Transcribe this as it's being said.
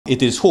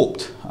It is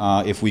hoped,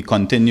 if we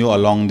continue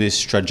along this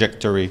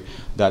trajectory,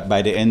 that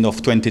by the end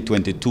of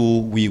 2022,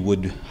 we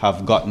would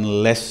have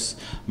gotten less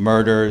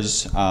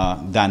murders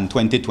than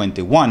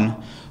 2021,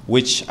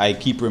 which I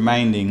keep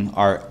reminding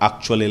are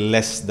actually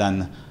less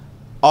than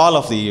all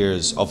of the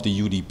years of the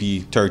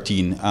UDP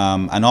 13.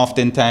 And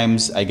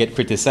oftentimes I get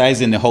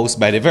criticized in the house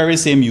by the very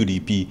same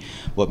UDP,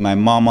 but my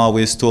mom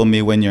always told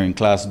me, when you're in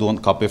class, don't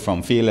copy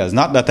from failures.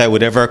 Not that I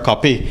would ever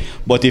copy,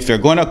 but if you're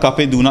going to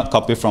copy, do not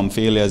copy from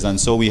failures. And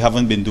so we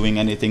haven't been doing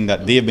anything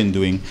that they've been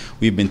doing.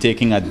 We've been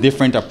taking a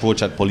different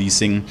approach at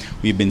policing.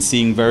 We've been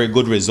seeing very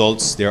good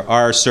results. There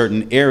are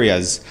certain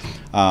areas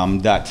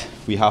that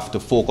we have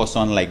to focus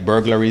on, like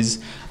burglaries,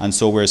 and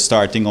so we're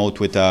starting out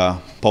with a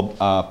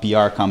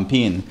PR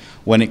campaign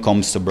when it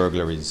comes to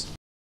burglaries.